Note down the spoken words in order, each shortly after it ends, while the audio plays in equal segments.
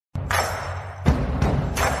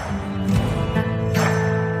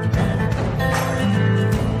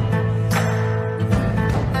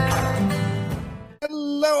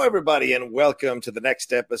Hello, everybody, and welcome to the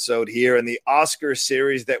next episode here in the Oscar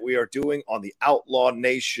series that we are doing on the Outlaw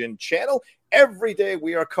Nation channel. Every day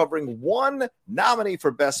we are covering one nominee for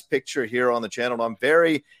Best Picture here on the channel. I'm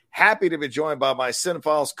very happy to be joined by my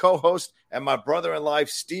Cinephiles co-host and my brother in life,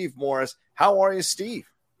 Steve Morris. How are you, Steve?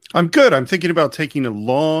 I'm good. I'm thinking about taking a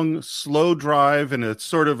long, slow drive in a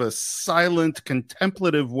sort of a silent,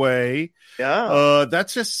 contemplative way. Yeah.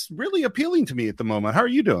 That's just really appealing to me at the moment. How are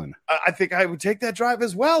you doing? I think I would take that drive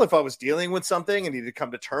as well if I was dealing with something and needed to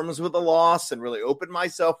come to terms with the loss and really open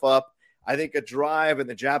myself up. I think a drive in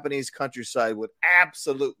the Japanese countryside would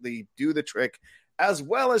absolutely do the trick, as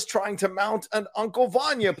well as trying to mount an Uncle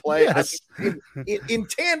Vanya play. Yes. In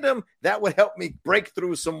tandem, that would help me break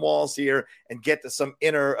through some walls here and get to some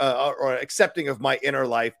inner or accepting of my inner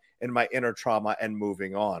life and my inner trauma and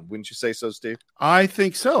moving on. Wouldn't you say so, Steve? I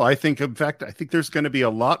think so. I think there's going to be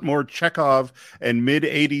a lot more Chekhov and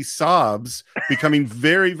mid-'80s sobs becoming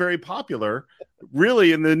very, very popular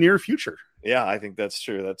really in the near future. Yeah, I think that's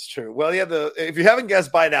true. That's true. Well, yeah, if you haven't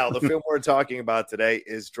guessed by now, the film we're talking about today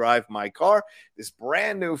is Drive My Car, this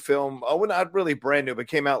brand new film. Oh, well, not really brand new, but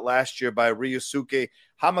came out last year by Ryusuke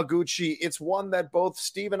Hamaguchi. It's one that both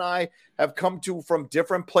Steve and I have come to from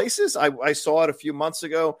different places. I saw it a few months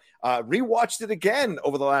ago, rewatched it again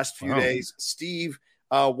over the last few days. Steve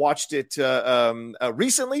watched it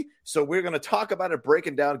recently, so we're going to talk about it, break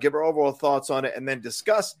it down, give our overall thoughts on it, and then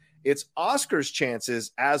discuss its Oscars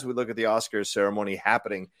chances as we look at the Oscars ceremony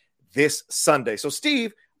happening this Sunday. So,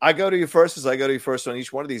 Steve, I go to you first as I go to you first on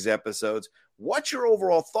each one of these episodes. What's your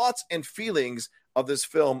overall thoughts and feelings of this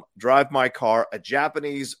film, Drive My Car, a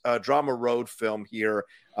Japanese drama road film here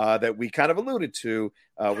that we kind of alluded to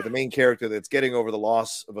with the main character that's getting over the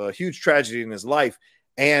loss of a huge tragedy in his life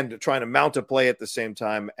and trying to mount a play at the same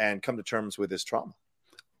time and come to terms with his trauma?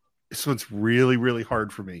 So it's really, really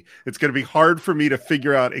hard for me. It's going to be hard for me to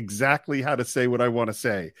figure out exactly how to say what I want to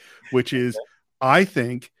say, which is, I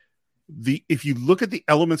think if you look at the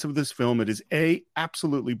elements of this film, it is A,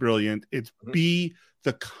 absolutely brilliant. It's B,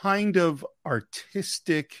 the kind of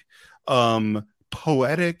artistic,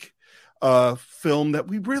 poetic film that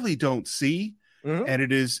we really don't see. And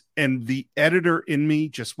it is, and the editor in me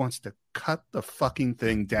just wants to cut the fucking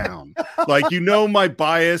thing down. Like, my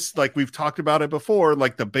bias, like we've talked about it before,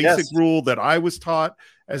 like the basic rule that I was taught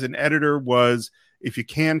as an editor was, if you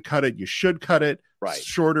can cut it, you should cut it. Right.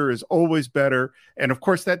 Shorter is always better. And of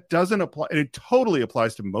course that doesn't apply. And it totally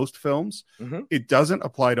applies to most films. It doesn't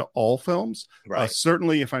apply to all films. Right.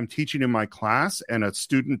 Certainly if I'm teaching in my class and a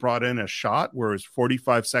student brought in a shot where it's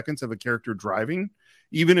 45 seconds of a character driving,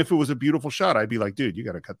 even if it was a beautiful shot, I'd be like, dude, you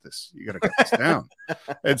got to cut this. You got to cut this down.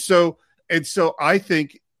 And so I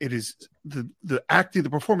think it is the acting, the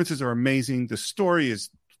performances are amazing. The story is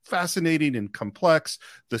fascinating and complex.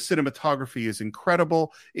 The cinematography is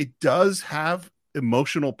incredible. It does have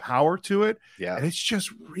emotional power to it. Yeah. And it's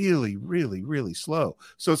just really, really, really slow.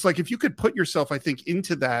 So it's like, if you could put yourself, I think,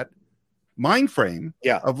 into that mind frame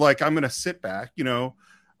of like, I'm going to sit back,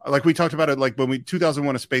 like we talked about it, like when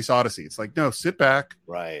 2001 A Space Odyssey, it's like, no, sit back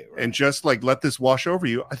right. and just like let this wash over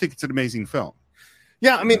you. I think it's an amazing film.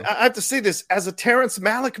 Yeah, I mean, I have to say this as a Terrence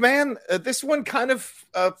Malick man, this one kind of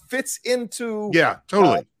fits into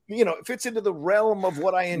totally. It fits into the realm of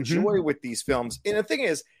what I enjoy with these films. And the thing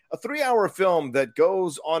is, a 3-hour film that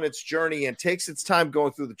goes on its journey and takes its time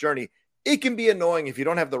going through the journey, it can be annoying if you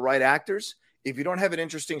don't have the right actors, if you don't have an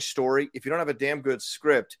interesting story, if you don't have a damn good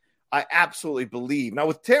script. I absolutely believe. Now,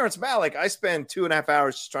 with Terrence Malick, I spend 2.5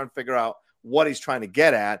 hours just trying to figure out what he's trying to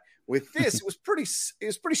get at. With this, it was pretty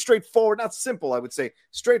straightforward, not simple, I would say.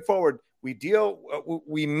 Straightforward. We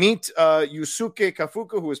meet Yusuke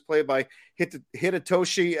Kafuku, who is played by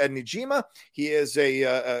Hidetoshi Nijima. He is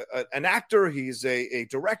an actor. He's a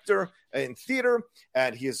director in theater,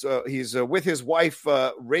 and he's with his wife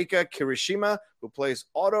Reika Kirishima, who plays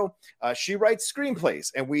Otto. She writes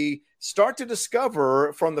screenplays, and we start to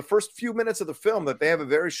discover from the first few minutes of the film that they have a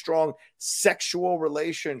very strong sexual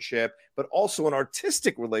relationship, but also an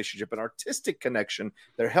artistic relationship, an artistic connection.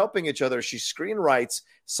 They're helping each other. She screenwrites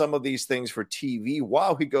some of these things for TV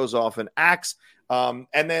while he goes off and acts. And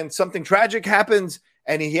then something tragic happens,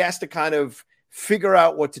 and he has to kind of figure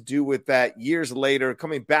out what to do with that years later,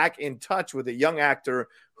 coming back in touch with a young actor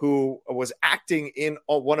who was acting in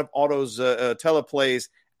one of Otto's teleplays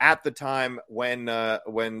at the time when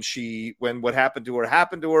what happened to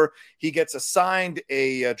her. He gets assigned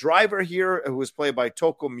a driver here who is played by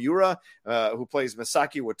Toko Miura, who plays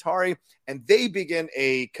Masaki Watari, and they begin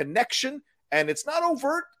a connection And it's not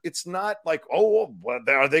overt. It's not like, oh, well,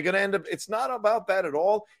 are they going to end up? It's not about that at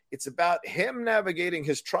all. It's about him navigating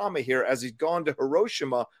his trauma here as he's gone to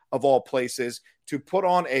Hiroshima, of all places, to put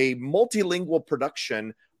on a multilingual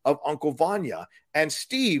production of Uncle Vanya. And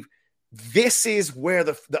Steve, this is where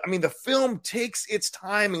the film takes its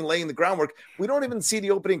time in laying the groundwork. We don't even see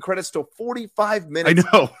the opening credits till 45 minutes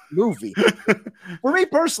I know. of the movie. For me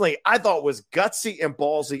personally, I thought it was gutsy and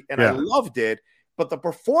ballsy, and I loved it. But the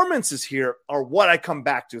performances here are what I come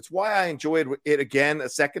back to. It's why I enjoyed it again a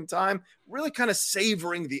second time, really kind of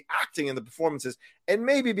savoring the acting and the performances. And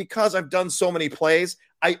maybe because I've done so many plays,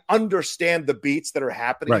 I understand the beats that are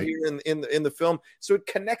happening here in the film. So it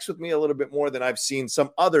connects with me a little bit more than I've seen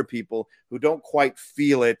some other people who don't quite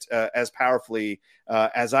feel it as powerfully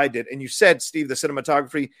as I did. And you said, Steve, the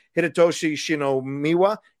cinematography, Hidetoshi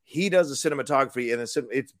Shinomiya, he does the cinematography, and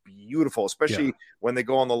it's beautiful, especially when they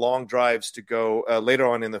go on the long drives to go later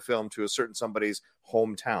on in the film to a certain somebody's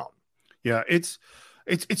hometown. Yeah, it's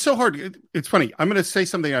so hard. It's funny. I'm going to say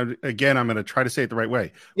something again. I'm going to try to say it the right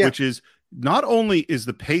way, which is not only is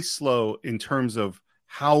the pace slow in terms of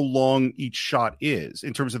how long each shot is,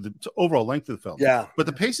 in terms of the overall length of the film, but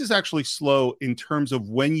the pace is actually slow in terms of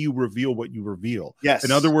when you reveal what you reveal. Yes.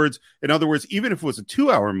 In other words, even if it was a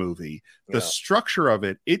 2-hour movie, the structure of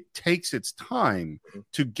it takes its time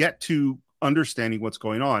to get to understanding what's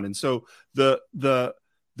going on. And so the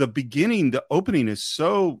beginning, the opening is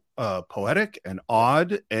so poetic and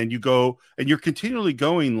odd, and you're continually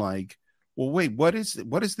going like, well, wait, what is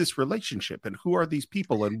this relationship, and who are these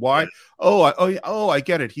people, and why? I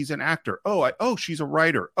get it. He's an actor. She's a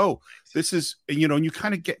writer. This is, and you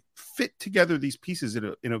kind of fit together these pieces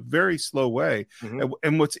in a very slow way. Mm-hmm.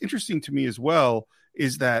 And what's interesting to me as well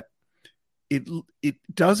is that it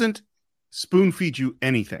doesn't spoon feed you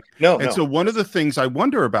anything. So one of the things I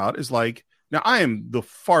wonder about is like, now I am the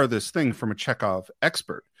farthest thing from a Chekhov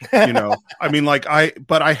expert, I mean,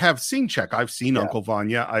 but I have seen Chekhov. I've seen Uncle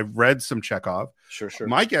Vanya. I've read some Chekhov. Sure.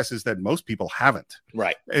 My guess is that most people haven't.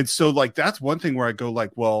 Right. And so like, that's one thing where I go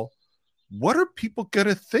like, well, what are people going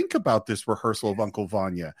to think about this rehearsal of Uncle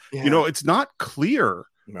Vanya? Yeah. It's not clear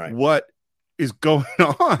what is going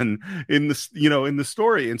on in this, in the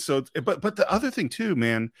story. And so, but the other thing too,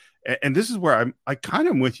 man, and this is where I kind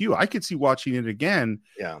of am with you. I could see watching it again.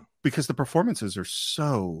 Yeah. Because the performances are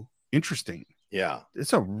so interesting. Yeah.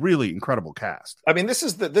 It's a really incredible cast. I mean, this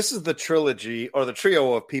is the trilogy or the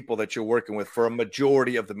trio of people that you're working with for a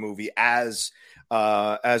majority of the movie as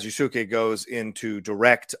Yusuke goes in to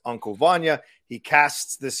direct Uncle Vanya. He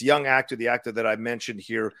casts this young actor, the actor that I mentioned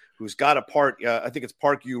here, who's got a part. I think it's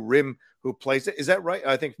Park Yu Rim who plays it. Is that right?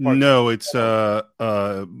 I think it's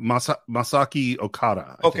Masaki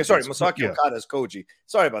Okada. Okay, sorry, Masaki Okada is Koji.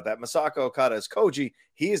 Sorry about that. Masaki Okada is Koji.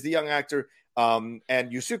 He is the young actor. And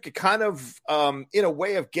Yusuke kind of in a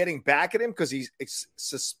way of getting back at him because he's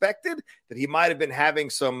suspected that he might have been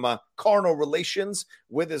having some carnal relations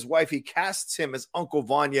with his wife. He casts him as Uncle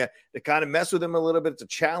Vanya to kind of mess with him a little bit, to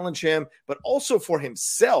challenge him, but also for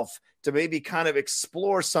himself to maybe kind of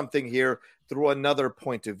explore something here through another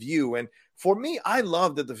point of view. And for me, I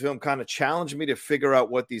love that the film kind of challenged me to figure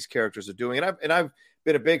out what these characters are doing. And I've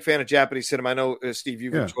been a big fan of Japanese cinema. I know, Steve,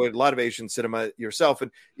 you've enjoyed a lot of Asian cinema yourself.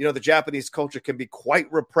 And, the Japanese culture can be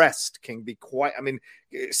quite repressed, you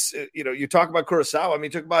talk about Kurosawa. I mean, you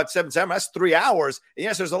talk about Seven Samurai, that's 3 hours. And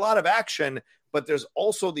yes, there's a lot of action, but there's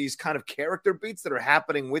also these kind of character beats that are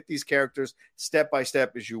happening with these characters step by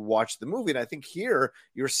step as you watch the movie. And I think here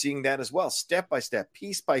you're seeing that as well, step by step,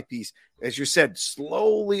 piece by piece, as you said,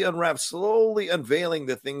 slowly unveiling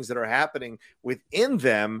the things that are happening within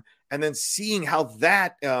them, and then seeing how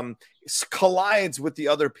that collides with the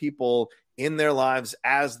other people in their lives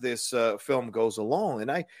as this film goes along. And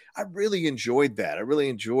I really enjoyed that. I really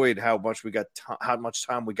enjoyed how much how much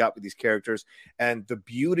time we got with these characters, and the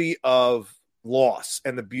beauty of loss,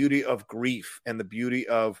 and the beauty of grief, and the beauty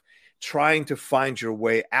of trying to find your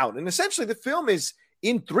way out. And essentially the film is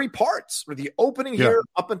in 3 parts, with the opening here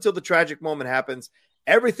up until the tragic moment happens,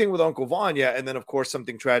 everything with Uncle Vanya, and then of course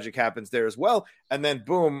something tragic happens there as well, and then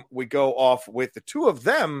boom, we go off with the 2 of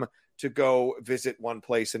them to go visit one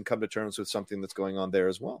place and come to terms with something that's going on there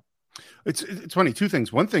as well. It's funny, 2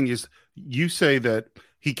 things. One thing is, you say that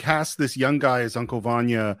he cast this young guy as Uncle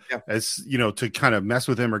Vanya as, to kind of mess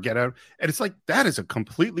with him or get out. And it's like, that is a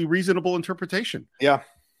completely reasonable interpretation. Yeah.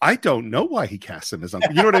 I don't know why he cast him as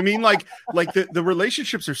Uncle. You know what I mean? Like the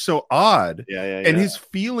relationships are so odd. And his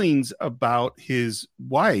feelings about his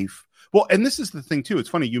wife. Well, and this is the thing too. It's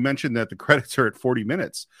funny. You mentioned that the credits are at 40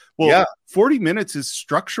 minutes. Well, 40 minutes is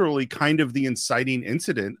structurally kind of the inciting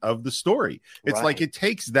incident of the story. It's like it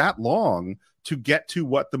takes that long to get to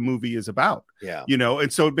what the movie is about. Yeah. You know,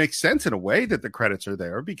 and so it makes sense in a way that the credits are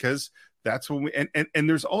there, because that's when we, and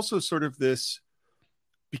there's also sort of this,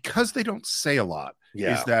 because they don't say a lot,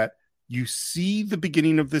 is that you see the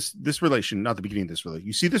beginning of this relation, not the beginning of this relationship.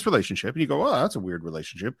 You see this relationship and you go, oh, that's a weird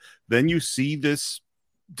relationship. Then you see this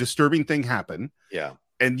disturbing thing happen. Yeah.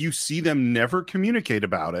 And you see them never communicate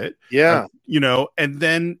about it. Yeah. You know, and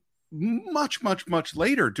then much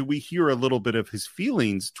later do we hear a little bit of his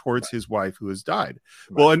feelings towards his wife who has died.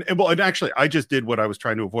 Right. Well, and actually I just did what I was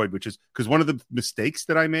trying to avoid, which is because one of the mistakes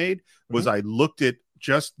that I made was I looked at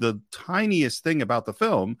just the tiniest thing about the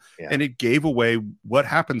film and it gave away what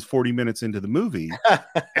happens 40 minutes into the movie.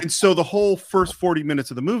 And so the whole first 40 minutes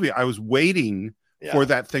of the movie, I was waiting for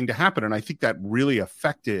that thing to happen. And I think that really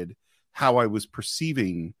affected how I was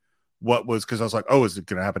perceiving what was, because I was like, oh, is it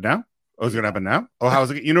going to happen now? Oh, is it going to happen now? Oh, how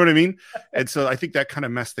is it? You know what I mean? And so I think that kind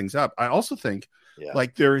of messed things up. I also think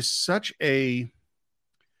like there is such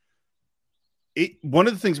one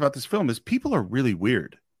of the things about this film is people are really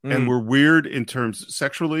weird. And we're weird in terms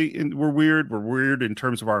sexually, and we're weird in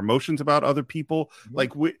terms of our emotions about other people.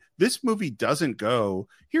 Like this movie doesn't go,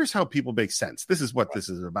 here's how people make sense. This is what this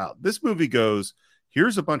is about. This movie goes,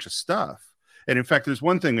 here's a bunch of stuff. And in fact, there's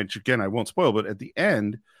one thing that, again, I won't spoil, but at the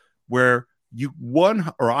end where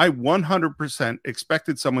I 100%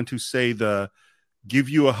 expected someone to say the give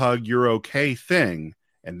you a hug, you're okay thing.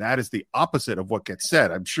 And that is the opposite of what gets said.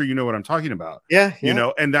 I'm sure you know what I'm talking about. Yeah. You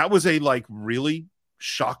know, and that was a like really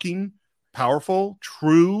shocking, powerful,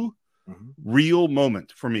 true, real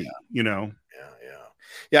moment for me, you know?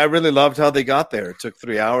 Yeah, I really loved how they got there. It took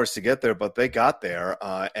 3 hours to get there, but they got there.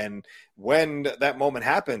 And when that moment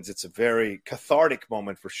happens, it's a very cathartic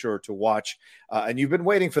moment for sure to watch. And you've been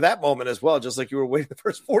waiting for that moment as well, just like you were waiting the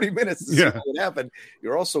first 40 minutes to see what would happen.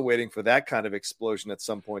 You're also waiting for that kind of explosion at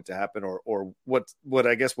some point to happen, or what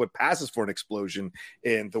I guess what passes for an explosion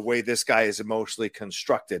in the way this guy is emotionally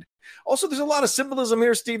constructed. Also, there's a lot of symbolism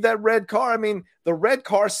here, Steve. That red car. I mean, the red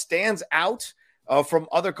car stands out from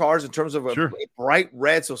other cars in terms of a bright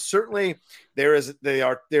red. So certainly there's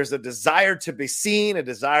a desire to be seen, a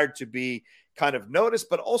desire to be kind of noticed,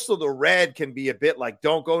 but also the red can be a bit like,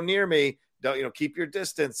 don't go near me. Don't, keep your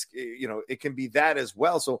distance. It can be that as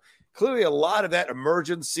well. So clearly a lot of that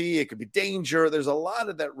emergency, it could be danger. There's a lot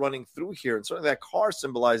of that running through here. And certainly that car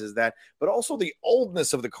symbolizes that, but also the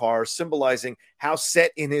oldness of the car symbolizing how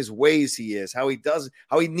set in his ways he is, how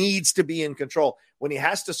he needs to be in control. When he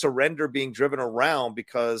has to surrender being driven around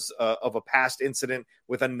because of a past incident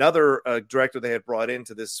with another director they had brought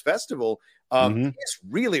into this festival, he's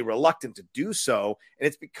really reluctant to do so. And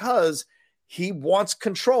it's because he wants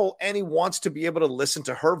control and he wants to be able to listen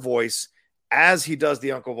to her voice as he does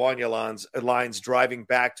the Uncle Vanya lines driving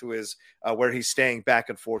back to his where he's staying back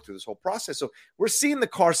and forth through this whole process. So we're seeing the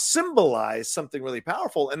car symbolize something really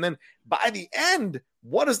powerful. And then by the end,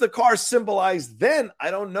 what does the car symbolize then?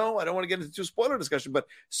 I don't know. I don't want to get into a spoiler discussion, but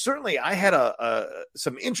certainly I had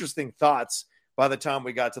some interesting thoughts by the time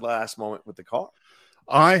we got to the last moment with the car.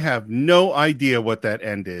 I have no idea what that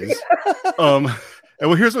end is. And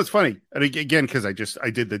well, here's what's funny. And again, because I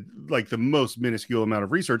did the most minuscule amount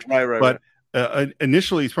of research. Right.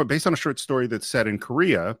 Initially, it's based on a short story that's set in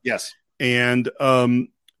Korea. Yes. And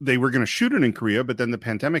they were going to shoot it in Korea, but then the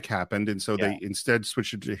pandemic happened. And so they instead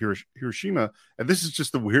switched it to Hiroshima. And this is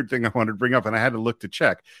just the weird thing I wanted to bring up. And I had to look to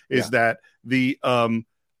check is that the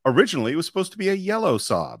originally it was supposed to be a yellow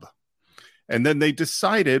Saab. And then they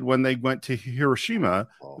decided when they went to Hiroshima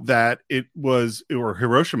that it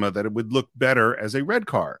Hiroshima, that it would look better as a red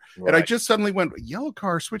car. Right. And I just suddenly went, yellow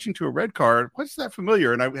car switching to a red car. What's that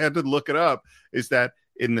familiar? And I had to look it up. Is that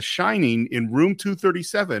in The Shining in room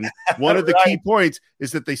 237, one of the key points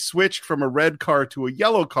is that they switched from a red car to a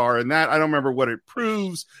yellow car. And that, I don't remember what it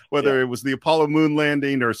proves, whether it was the Apollo moon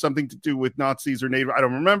landing or something to do with Nazis or Native. I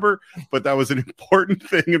don't remember, but that was an important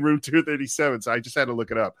thing in room 237. So I just had to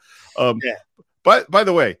look it up. But by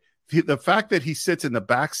the way, the fact that he sits in the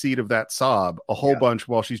back seat of that Saab a whole bunch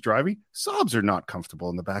while she's driving, Saabs are not comfortable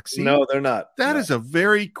in the back seat. No, they're not. That is a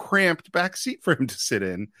very cramped back seat for him to sit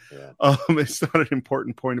in. Yeah. It's not an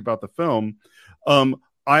important point about the film.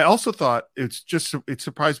 I also thought it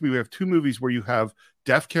surprised me. We have two movies where you have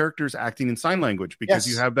deaf characters acting in sign language, because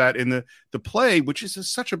you have that in the play, which is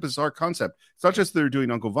such a bizarre concept. It's not just they're doing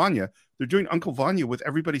Uncle Vanya, they're doing Uncle Vanya with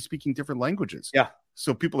everybody speaking different languages. Yeah.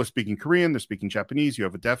 So people are speaking Korean, they're speaking Japanese, you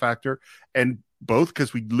have a deaf actor, and both,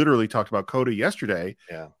 because we literally talked about Coda yesterday.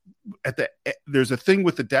 Yeah. There's a thing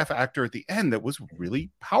with the deaf actor at the end that was really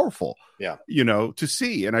powerful. Yeah. To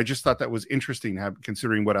see. And I just thought that was interesting,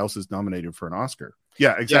 considering what else is nominated for an Oscar.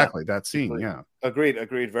 Yeah, exactly. That scene. Yeah.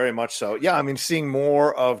 Agreed, very much so. Yeah, I mean, seeing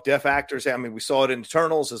more of deaf actors. I mean, we saw it in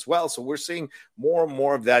Eternals as well. So we're seeing more and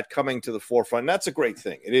more of that coming to the forefront. And that's a great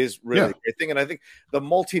thing. It is really a great thing. And I think the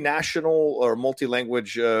multinational or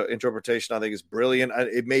multi-language interpretation, I think, is brilliant.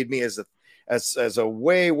 It made me as a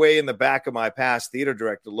way in the back of my past theater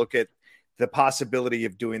director look at the possibility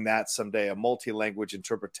of doing that someday, a multi-language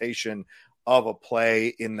interpretation of a play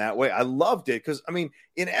in that way. I loved it because, I mean,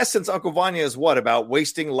 in essence, Uncle Vanya is what about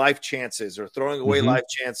wasting life chances or throwing away life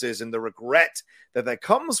chances and the regret that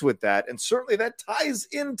comes with that. And certainly that ties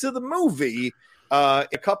into the movie a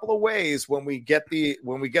couple of ways when we get the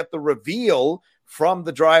reveal from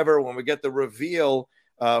the driver, when we get the reveal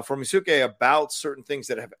from Misuke about certain things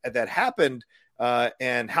that happened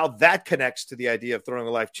and how that connects to the idea of throwing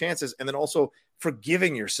away life chances, and then also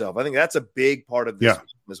forgiving yourself. I think that's a big part of this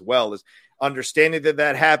as well, is understanding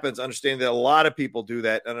that happens, understanding that a lot of people do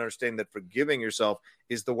that, and understanding that forgiving yourself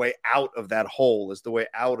is the way out of that hole, is the way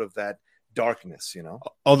out of that darkness, you know?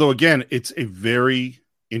 Although, again, it's a very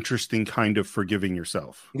interesting kind of forgiving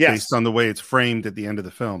yourself based on the way it's framed at the end of the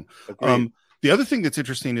film. The other thing that's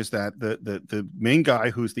interesting is that the main guy,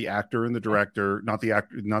 who's the actor and the director, not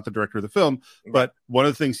the director of the film, but one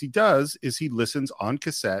of the things he does is he listens on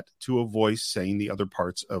cassette to a voice saying the other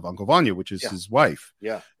parts of Uncle Vanya, which is his wife.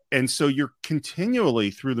 Yeah. And so you're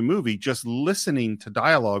continually through the movie just listening to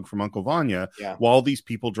dialogue from Uncle Vanya while these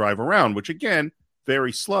people drive around, which, again,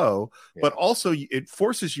 very slow, but also it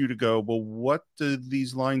forces you to go, well, what do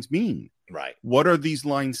these lines mean? Right. What are these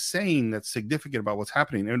lines saying that's significant about what's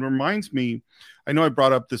happening? And it reminds me, I know I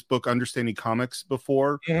brought up this book, Understanding Comics,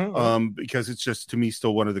 before, because it's just, to me,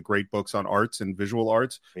 still one of the great books on arts and visual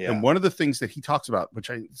arts. Yeah. And one of the things that he talks about, which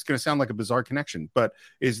it's going to sound like a bizarre connection, but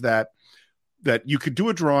is that you could do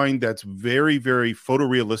a drawing that's very, very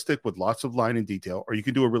photorealistic with lots of line and detail, or you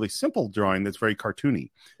can do a really simple drawing that's very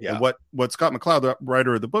cartoony. Yeah. And what Scott McCloud, the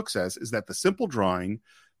writer of the book, says is that the simple drawing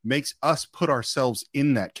makes us put ourselves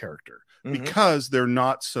in that character because they're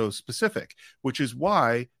not so specific, which is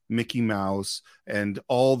why Mickey Mouse and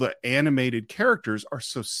all the animated characters are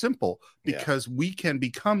so simple, because we can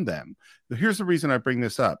become them. Here's the reason I bring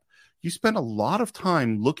this up. You spend a lot of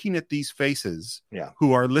time looking at these faces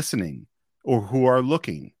who are listening or who are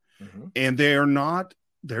looking, and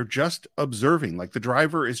they're just observing. Like the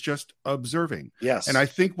driver is just observing. Yes. And I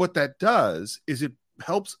think what that does is it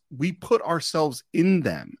helps we put ourselves in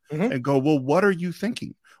them and go, well, what are you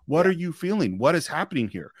thinking? What are you feeling? What is happening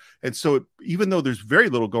here? And so even though there's very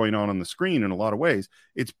little going on the screen in a lot of ways,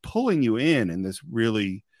 it's pulling you in this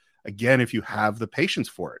really, again, if you have the patience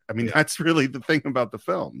for it. I mean, that's really the thing about the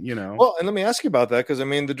film, you know? Well, and let me ask you about that, because I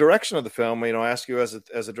mean, the direction of the film, you know, I ask you as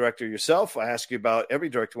a director yourself, I ask you about every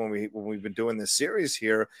director when we've been doing this series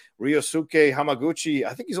here. Ryosuke Hamaguchi,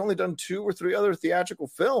 I think he's only done 2 or 3 other theatrical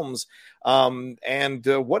films. And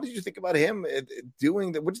what did you think about him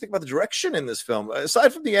doing that? What did you think about the direction in this film?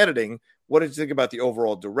 Aside from the editing, what did you think about the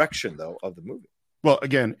overall direction, though, of the movie? Well,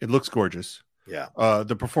 again, it looks gorgeous. Yeah.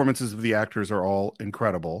 The performances of the actors are all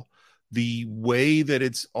incredible. The way that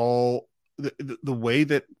it's all the way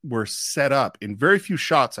that we're set up in very few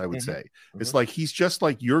shots, I would say, it's like he's just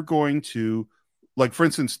like, you're going to, like, for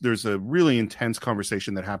instance, there's a really intense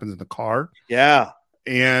conversation that happens in the car. Yeah.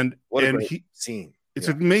 And what a great scene. It's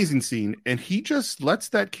an amazing scene. And he just lets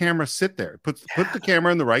that camera sit there, put the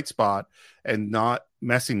camera in the right spot and not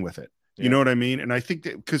messing with it. You know what I mean? And I think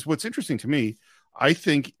that, because what's interesting to me, I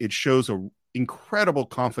think it shows a incredible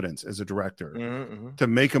confidence as a director to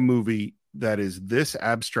make a movie that is this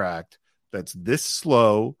abstract, that's this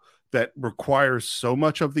slow, that requires so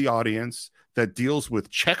much of the audience, that deals with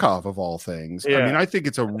Chekhov of all things. I mean, I think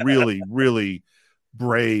it's a really, really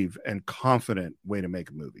brave and confident way to make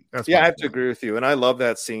a movie. I have to agree with you. And I love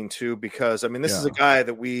that scene too, because I mean, this is a guy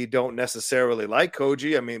that we don't necessarily like,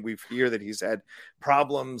 Koji. I mean, we hear that he's had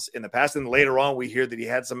problems in the past, and later on we hear that he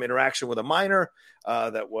had some interaction with a minor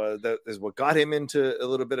that is what got him into a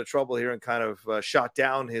little bit of trouble here and kind of shot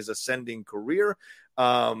down his ascending career.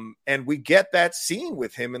 And we get that scene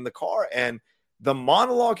with him in the car, and the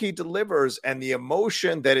monologue he delivers and the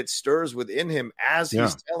emotion that it stirs within him as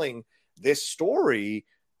he's telling this story,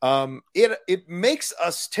 it makes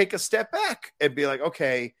us take a step back and be like,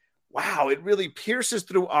 okay, wow, it really pierces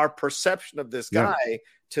through our perception of this guy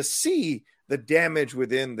to see the damage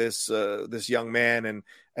within this young man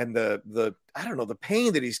and the I don't know, the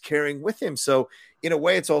pain that he's carrying with him. So in a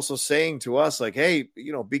way, it's also saying to us, like, hey,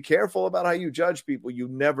 you know, be careful about how you judge people. You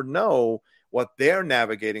never know what they're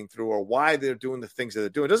navigating through or why they're doing the things that they're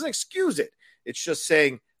doing. It doesn't excuse it. It's just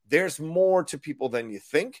saying there's more to people than you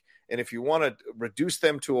think. And if you want to reduce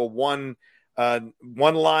them to a one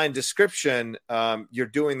one line description, you're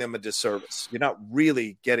doing them a disservice. You're not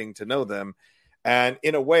really getting to know them. And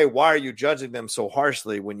in a way, why are you judging them so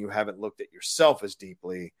harshly when you haven't looked at yourself as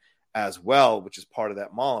deeply as well, which is part of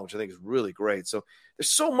that monologue, which I think is really great. So there's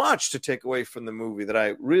so much to take away from the movie that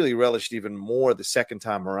I really relished even more the second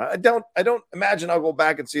time around. I don't imagine I'll go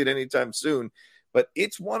back and see it anytime soon, but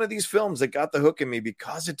it's one of these films that got the hook in me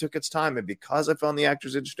because it took its time and because I found the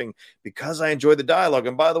actors interesting, because I enjoyed the dialogue.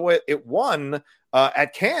 And by the way, it won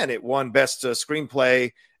at Cannes. It won Best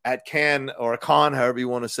Screenplay at Cannes, or Cannes, however you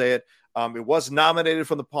want to say it. It was nominated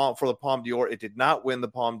for the Palme d'Or. It did not win the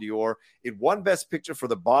Palme d'Or. It won Best Picture for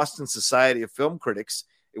the Boston Society of Film Critics.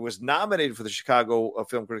 It was nominated for the Chicago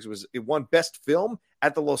Film Critics. It won Best Film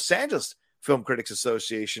at the Los Angeles Film Critics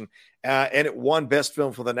Association, and it won Best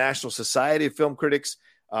Film for the National Society of Film Critics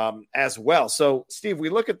as well. So, Steve, we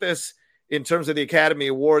look at this in terms of the Academy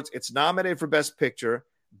Awards. It's nominated for Best Picture,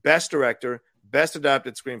 Best Director, Best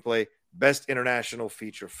Adapted Screenplay, Best International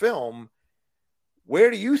Feature Film.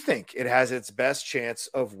 Where do you think it has its best chance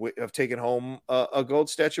of taking home a gold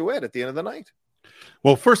statuette at the end of the night?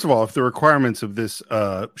 Well, first of all, if the requirements of this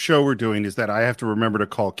show we're doing is that I have to remember to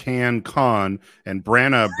call Can Con and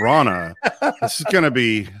Brana Brana, it's gonna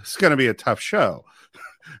be a tough show.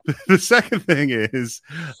 The second thing is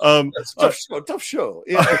tough show.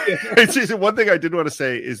 Yeah. It's just, one thing I did want to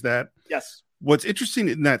say is that yes, what's interesting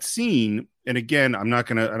in that scene, and again, I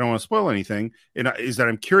don't want to spoil anything, is that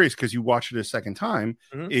I'm curious because you watch it a second time,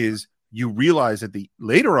 is you realize that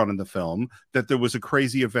later on in the film that there was a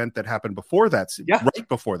crazy event that happened before that scene, right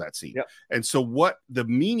before that scene. Yeah. And so what the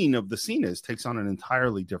meaning of the scene takes on an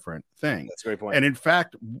entirely different thing. That's a great point. And in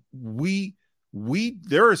fact,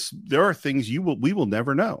 there are things we will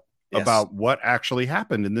never know about what actually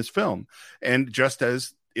happened in this film. And just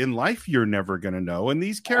as in life, you're never going to know, and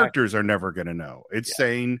these characters are never going to know. It's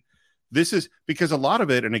saying this is because a lot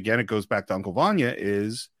of it, and again, it goes back to Uncle Vanya,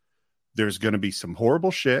 is there's going to be some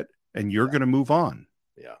horrible shit and you're going to move on.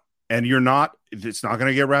 Yeah. And it's not going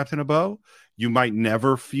to get wrapped in a bow. You might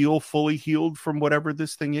never feel fully healed from whatever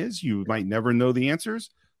this thing is. You might never know the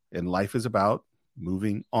answers, and life is about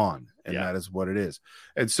moving on. And that is what it is.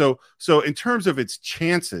 And so in terms of its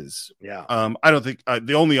chances, I don't think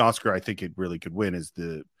the only Oscar I think it really could win is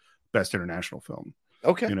the Best International Film.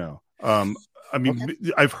 Okay. I mean,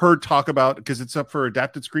 I've heard talk about, because it's up for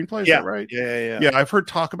adapted screenplay. Is that right? Yeah. I've heard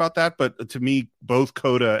talk about that, but to me, both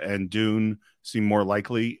Coda and Dune seem more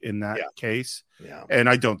likely in that case. Yeah. And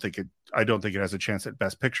I don't think it has a chance at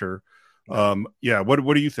Best Picture. No.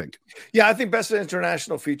 What do you think? Yeah, I think Best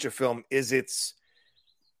International Feature Film is its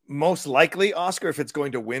most likely Oscar if it's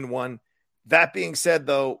going to win one. That being said,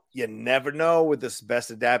 though, you never know with this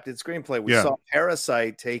Best Adapted Screenplay. We saw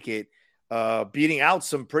Parasite take it, beating out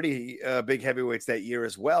some pretty big heavyweights that year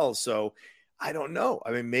as well. So I don't know.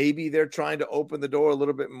 I mean, maybe they're trying to open the door a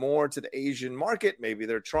little bit more to the Asian market. Maybe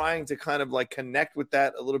they're trying to kind of like connect with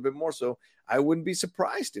that a little bit more. So I wouldn't be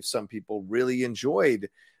surprised if some people really enjoyed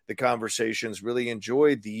the conversations, really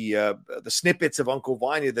enjoyed the snippets of Uncle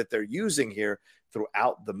Vanya that they're using here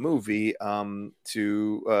throughout the movie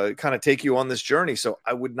to kind of take you on this journey. So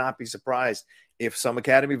I would not be surprised if some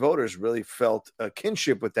Academy voters really felt a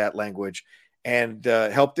kinship with that language and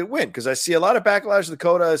helped it win. Because I see a lot of backlash to the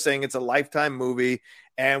Coda saying it's a Lifetime movie,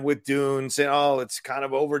 and with Dune saying, oh, it's kind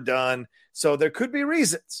of overdone. So there could be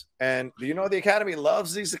reasons. And the Academy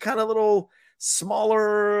loves these kind of little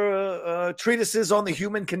smaller treatises on the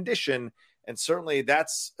human condition. And certainly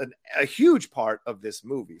that's a huge part of this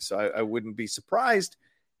movie. So I wouldn't be surprised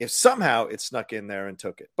if somehow it snuck in there and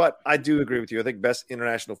took it. But I do agree with you. I think Best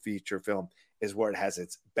International Feature Film is where it has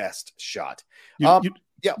its best shot.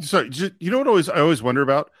 Sorry, you know what I always wonder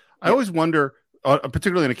about? I always wonder,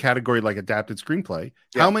 particularly in a category like adapted screenplay,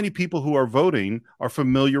 how many people who are voting are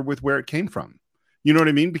familiar with where it came from. You know what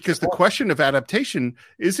I mean? Because the question of adaptation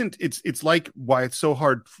it's like why it's so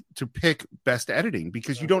hard to pick best editing,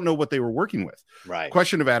 because you don't know what they were working with. Right.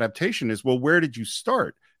 Question of adaptation is, well, where did you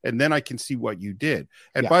start? And then I can see what you did.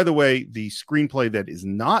 And by the way, the screenplay that is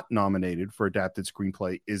not nominated for adapted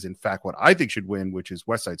screenplay is in fact what I think should win, which is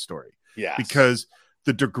West Side Story. Yeah. Because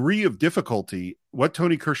the degree of difficulty, what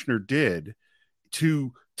Tony Kushner did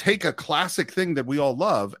to take a classic thing that we all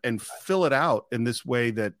love and fill it out in this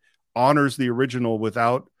way that honors the original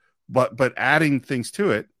but adding things to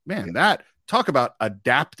it, man, that talk about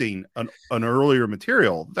adapting an earlier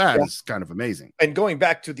material. That is kind of amazing. And going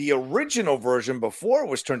back to the original version before it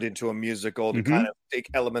was turned into a musical to kind of take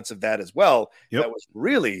elements of that as well. That was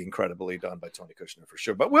really incredibly done by Tony Kushner for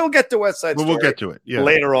sure. But we'll get to West Side Story. We'll get to it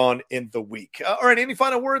later on in the week. All right. Any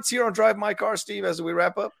final words here on Drive My Car, Steve, as we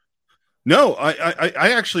wrap up? No,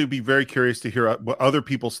 I actually would be very curious to hear what other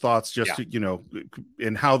people's thoughts, just Yeah. to,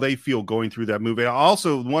 and how they feel going through that movie.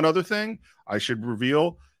 Also, one other thing I should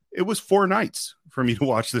reveal: it was 4 nights for me to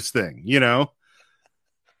watch this thing.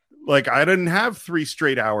 Like I didn't have 3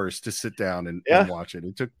 straight hours to sit down and watch it.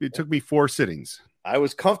 It took me 4 sittings. I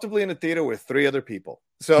was comfortably in a theater with 3 other people.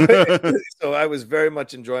 So, so I was very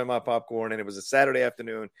much enjoying my popcorn, and it was a Saturday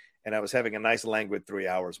afternoon, and I was having a nice languid 3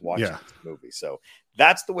 hours watching this movie. So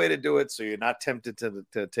that's the way to do it. So you're not tempted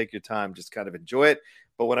to take your time, just kind of enjoy it.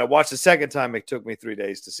 But when I watched the second time, it took me 3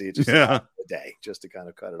 days to see it, just a day, just to kind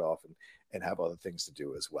of cut it off and have other things to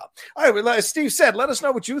do as well. All right, well, as Steve said, let us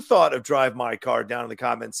know what you thought of Drive My Car down in the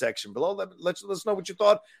comment section below. Let us know what you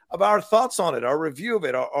thought of our thoughts on it, our review of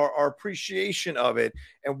it, our appreciation of it,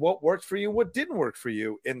 and what worked for you, what didn't work for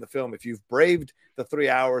you in the film. If you've braved the 3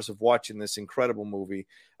 hours of watching this incredible movie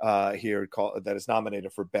here that is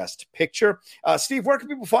nominated for Best Picture. Steve, where can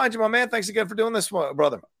people find you, my man? Thanks again for doing this,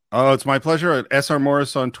 brother. Oh, it's my pleasure. At SR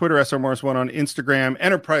Morris on Twitter, SR Morris1 on Instagram,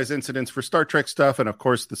 Enterprise Incidents for Star Trek stuff, and of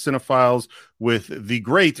course, the Cinephiles with the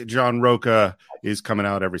great John Roca is coming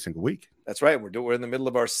out every single week. That's right. We're in the middle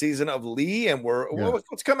of our season of Lee, and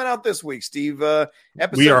what's coming out this week, Steve?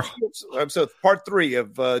 Episode part 3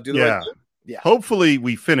 of Do the Right Thing. Yeah. Hopefully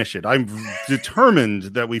we finish it. I'm determined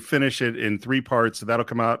that we finish it in 3 parts. So that'll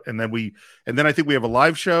come out, and then I think we have a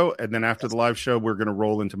live show, and then after the live show, we're going to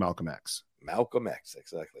roll into Malcolm X. Malcolm X,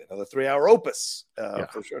 exactly. Another 3-hour opus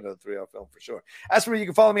for sure. Another 3-hour film for sure. As for me, you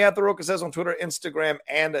can follow me at The Roca Says on Twitter, Instagram,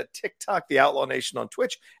 and TikTok, The Outlaw Nation on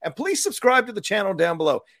Twitch. And please subscribe to the channel down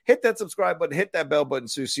below. Hit that subscribe button, hit that bell button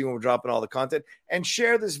so you see when we're dropping all the content, and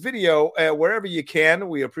share this video wherever you can.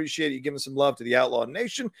 We appreciate you giving some love to The Outlaw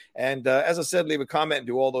Nation. And as I said, leave a comment and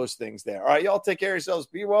do all those things there. All right, y'all take care of yourselves.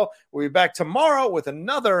 Be well. We'll be back tomorrow with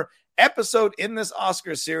another episode in this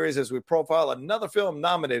Oscar series as we profile another film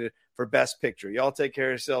nominated for Best Picture. Y'all take care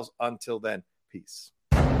of yourselves. Until then, peace.